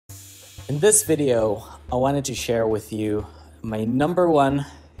In this video, I wanted to share with you my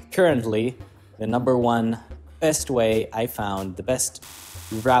currently, the number one best way I found, the best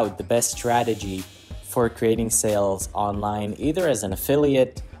route, the best strategy for creating sales online, either as an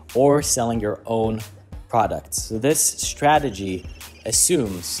affiliate or selling your own products. So this strategy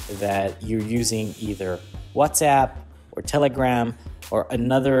assumes that you're using either WhatsApp or Telegram or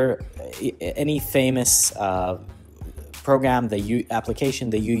any famous program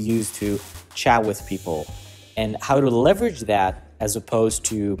application that you use to chat with people, and how to leverage that as opposed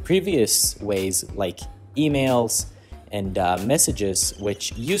to previous ways like emails and messages,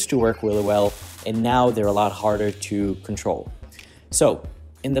 which used to work really well and now they're a lot harder to control. So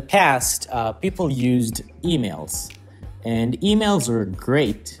in the past, people used emails, and emails are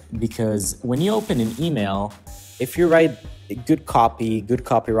great because when you open an email, if you write good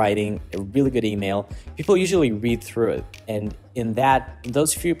copywriting, a really good email, people usually read through it. And in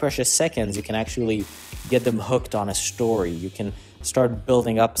those few precious seconds, you can actually get them hooked on a story. You can start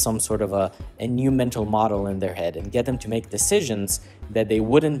building up some sort of a new mental model in their head and get them to make decisions that they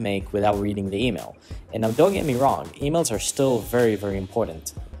wouldn't make without reading the email. And now, don't get me wrong, emails are still very, very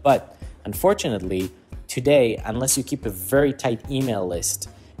important. But unfortunately, today, unless you keep a very tight email list,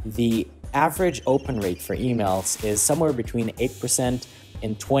 the average open rate for emails is somewhere between 8%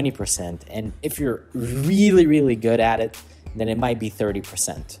 and 20%. And if you're really, really good at it, then it might be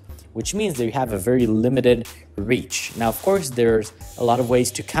 30%, which means that you have a very limited reach. Now, of course, there's a lot of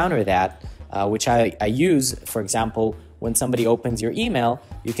ways to counter that, which I use. For example, when somebody opens your email,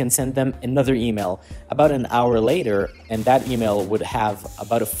 you can send them another email about an hour later, and that email would have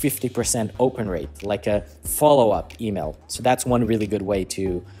about a 50% open rate, like a follow-up email. So that's one really good way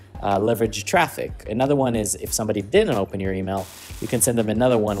to leverage traffic. Another one is if somebody didn't open your email, you can send them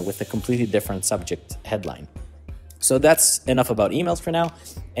another one with a completely different subject headline. So that's enough about emails for now.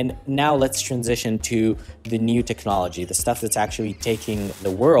 And now let's transition to the new technology, the stuff that's actually taking the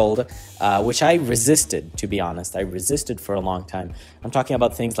world, which I resisted, to be honest. I resisted for a long time. I'm talking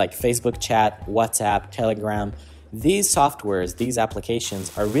about things like Facebook chat, WhatsApp, Telegram. These softwares, these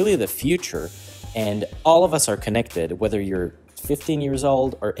applications are really the future. And all of us are connected, whether you're 15 years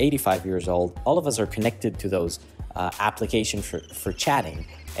old or 85 years old, all of us are connected to those applications for chatting.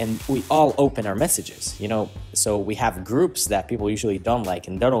 And we all open our messages, so we have groups that people usually don't like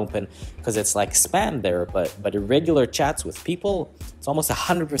and don't open because it's like spam there, but irregular chats with people, it's almost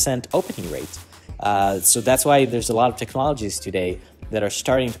 100% opening rate. So that's why there's a lot of technologies today that are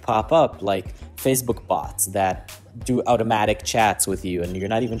starting to pop up, like Facebook bots that do automatic chats with you, and you're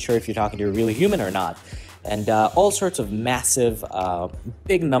not even sure if you're talking to a real human or not, and all sorts of massive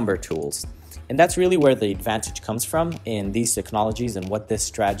big number tools. And that's really where the advantage comes from in these technologies and what this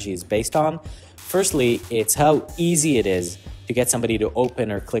strategy is based on. Firstly, it's how easy it is to get somebody to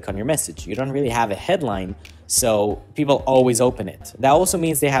open or click on your message. You don't really have a headline, so people always open it. That also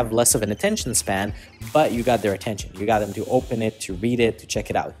means they have less of an attention span, but you got their attention. You got them to open it, to read it, to check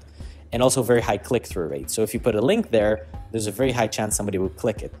it out. And also very high click-through rate. So if you put a link there, there's a very high chance somebody will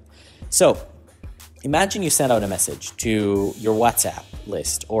click it. So imagine you send out a message to your WhatsApp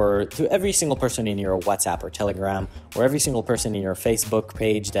list, or to every single person in your WhatsApp or Telegram, or every single person in your Facebook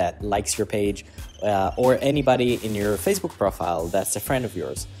page that likes your page, or anybody in your Facebook profile that's a friend of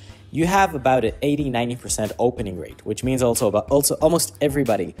yours. You have about an 80-90% opening rate, which means also almost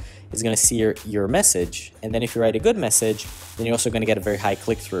everybody is going to see your message. And then if you write a good message, then you're also going to get a very high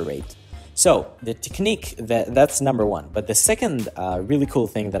click-through rate. So the technique, that's number one. But the second really cool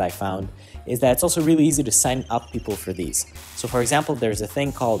thing that I found is that it's also really easy to sign up people for these. So for example, there's a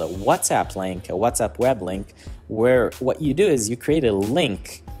thing called a WhatsApp link, a WhatsApp web link, where what you do is you create a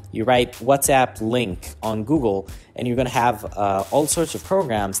link. You write WhatsApp link on Google, and you're going to have all sorts of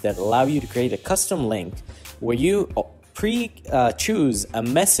programs that allow you to create a custom link where you choose a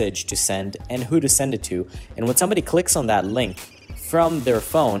message to send and who to send it to. And when somebody clicks on that link from their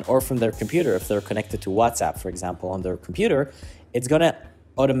phone or from their computer, if they're connected to WhatsApp, for example, on their computer, it's going to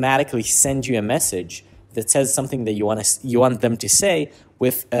automatically send you a message that says something that you want them to say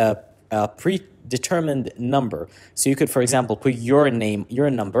with a predetermined number. So you could, for example, put your name, your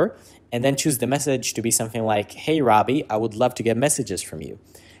number, and then choose the message to be something like, "Hey, Robbie, I would love to get messages from you."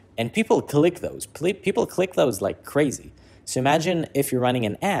 And people click those. People click those like crazy. So imagine if you're running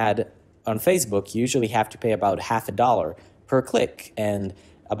an ad on Facebook, you usually have to pay about $50 per click, and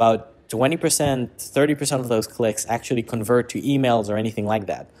about 20%, 30% of those clicks actually convert to emails or anything like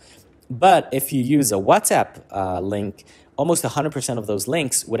that. But if you use a WhatsApp link, almost 100% of those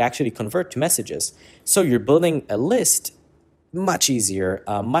links would actually convert to messages. So you're building a list much easier,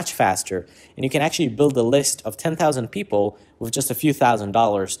 much faster, and you can actually build a list of 10,000 people with just a few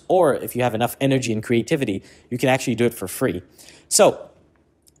 $1,000s, or if you have enough energy and creativity, you can actually do it for free. So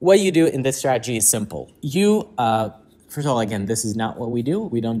what you do in this strategy is simple. You, first of all, again, this is not what we do.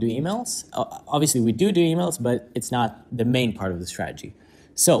 We don't do emails. Obviously, we do emails, but it's not the main part of the strategy.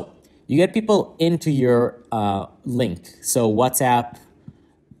 So you get people into your link. So WhatsApp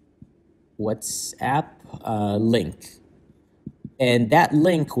link. And that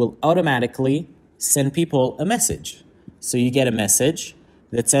link will automatically send people a message. So you get a message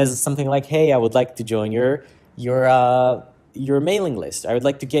that says something like, hey, I would like to join your mailing list. I would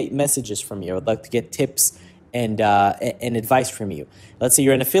like to get messages from you. I would like to get tips and advice from you. Let's say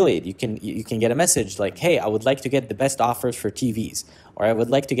you're an affiliate. You can get a message like, hey, I would like to get the best offers for TVs, or I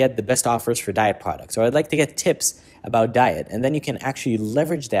would like to get the best offers for diet products, or I'd like to get tips about diet. And then you can actually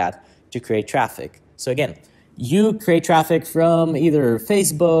leverage that to create traffic. So again, you create traffic from either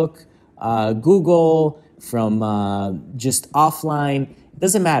Facebook, Google, from just offline. It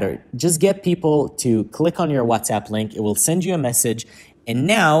doesn't matter. Just get people to click on your WhatsApp link. It will send you a message, and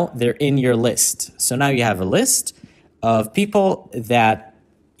now they're in your list. So now you have a list of people that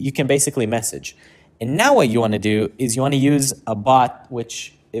you can basically message. And now what you want to do is you want to use a bot,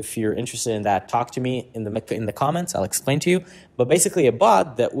 which if you're interested in that, talk to me in the comments. I'll explain to you. But basically a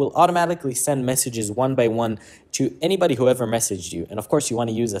bot that will automatically send messages one by one to anybody who ever messaged you. And of course, you want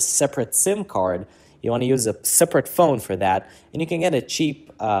to use a separate SIM card. You want to use a separate phone for that. And you can get a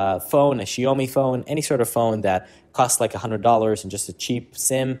cheap phone, a Xiaomi phone, any sort of phone that costs like $100 and just a cheap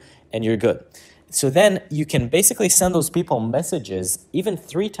SIM, and you're good. So then you can basically send those people messages even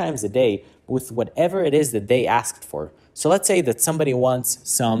 3 times a day with whatever it is that they asked for. So let's say that somebody wants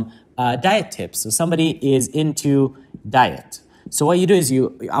some diet tips. So somebody is into diet. So what you do is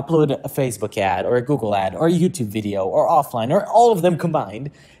you upload a Facebook ad or a Google ad or a YouTube video or offline or all of them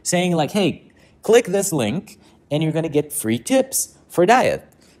combined saying like, hey, click this link and you're going to get free tips for diet.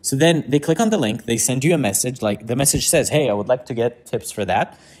 So then they click on the link, they send you a message, like the message says, hey, I would like to get tips for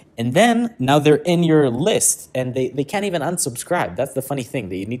that. And then now they're in your list and they can't even unsubscribe. That's the funny thing.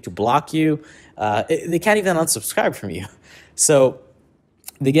 They need to block you. They can't even unsubscribe from you. So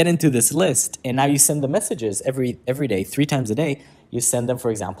they get into this list and now you send them messages every day, 3 times a day. You send them, for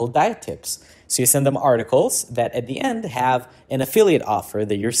example, diet tips. So you send them articles that at the end have an affiliate offer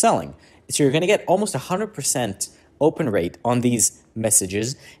that you're selling. So you're going to get almost 100% open rate on these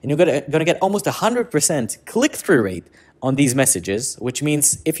messages, and you're going to get almost 100% click-through rate on these messages, which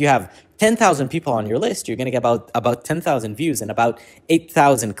means if you have 10,000 people on your list, you're going to get about 10,000 views and about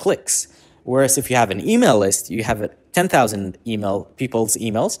 8,000 clicks. Whereas if you have an email list, you have 10,000 people's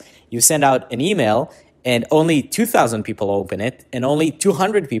emails, you send out an email and only 2,000 people open it, and only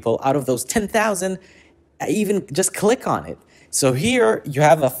 200 people out of those 10,000 even just click on it. So here you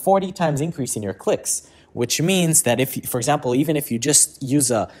have a 40 times increase in your clicks, which means that if, for example, even if you just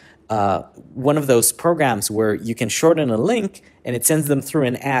use one of those programs where you can shorten a link and it sends them through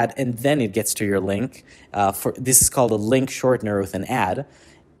an ad and then it gets to your link, this is called a link shortener with an ad,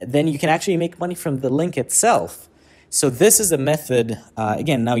 then you can actually make money from the link itself. So this is a method,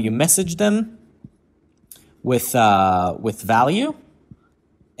 again, now you message them with value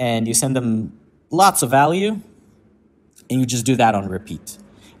and you send them lots of value and you just do that on repeat.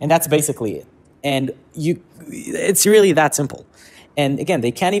 And that's basically it. And it's really that simple. And again,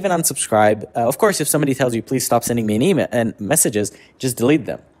 they can't even unsubscribe. Of course, if somebody tells you, please stop sending me an email and messages, just delete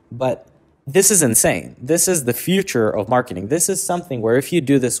them. But this is insane. This is the future of marketing. This is something where if you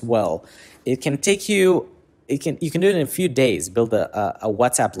do this well, it can take you, you can do it in a few days, build a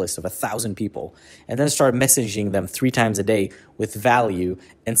WhatsApp list of 1,000 people, and then start messaging them 3 times a day with value,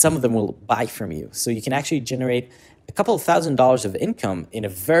 and some of them will buy from you. So you can actually generate a couple of $1,000s of income in a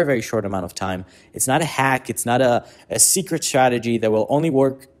very, very short amount of time. It's not a hack. It's not a secret strategy that will only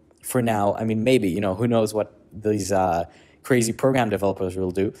work for now. I mean, maybe, who knows what these crazy program developers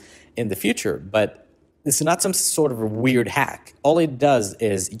will do in the future. But this is not some sort of a weird hack. All it does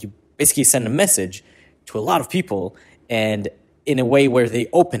is you basically send a message to a lot of people and in a way where they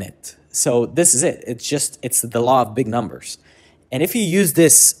open it. So this is it. It's the law of big numbers. And if you use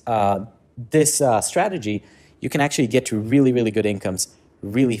this strategy, you can actually get to really, really good incomes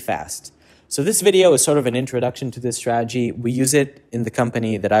really fast. So this video is sort of an introduction to this strategy. We use it in the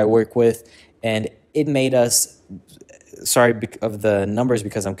company that I work with, and it made us, sorry of the numbers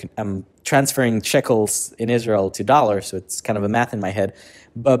because I'm transferring shekels in Israel to dollars, so it's kind of a math in my head.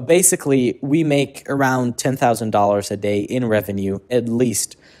 But basically, we make around $10,000 a day in revenue, at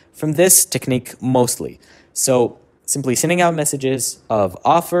least, from this technique mostly. So simply sending out messages of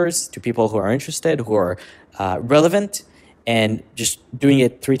offers to people who are interested, who are relevant, and just doing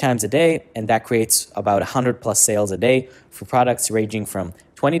it 3 times a day, and that creates about 100 plus sales a day for products ranging from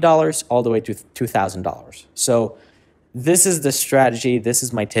 $20 all the way to $2,000. So this is the strategy. This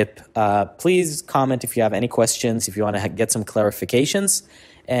is my tip. Please comment if you have any questions, if you want to get some clarifications,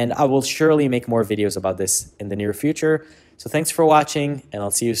 and I will surely make more videos about this in the near future. So thanks for watching, and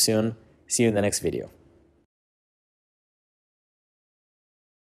I'll see you soon. See you in the next video.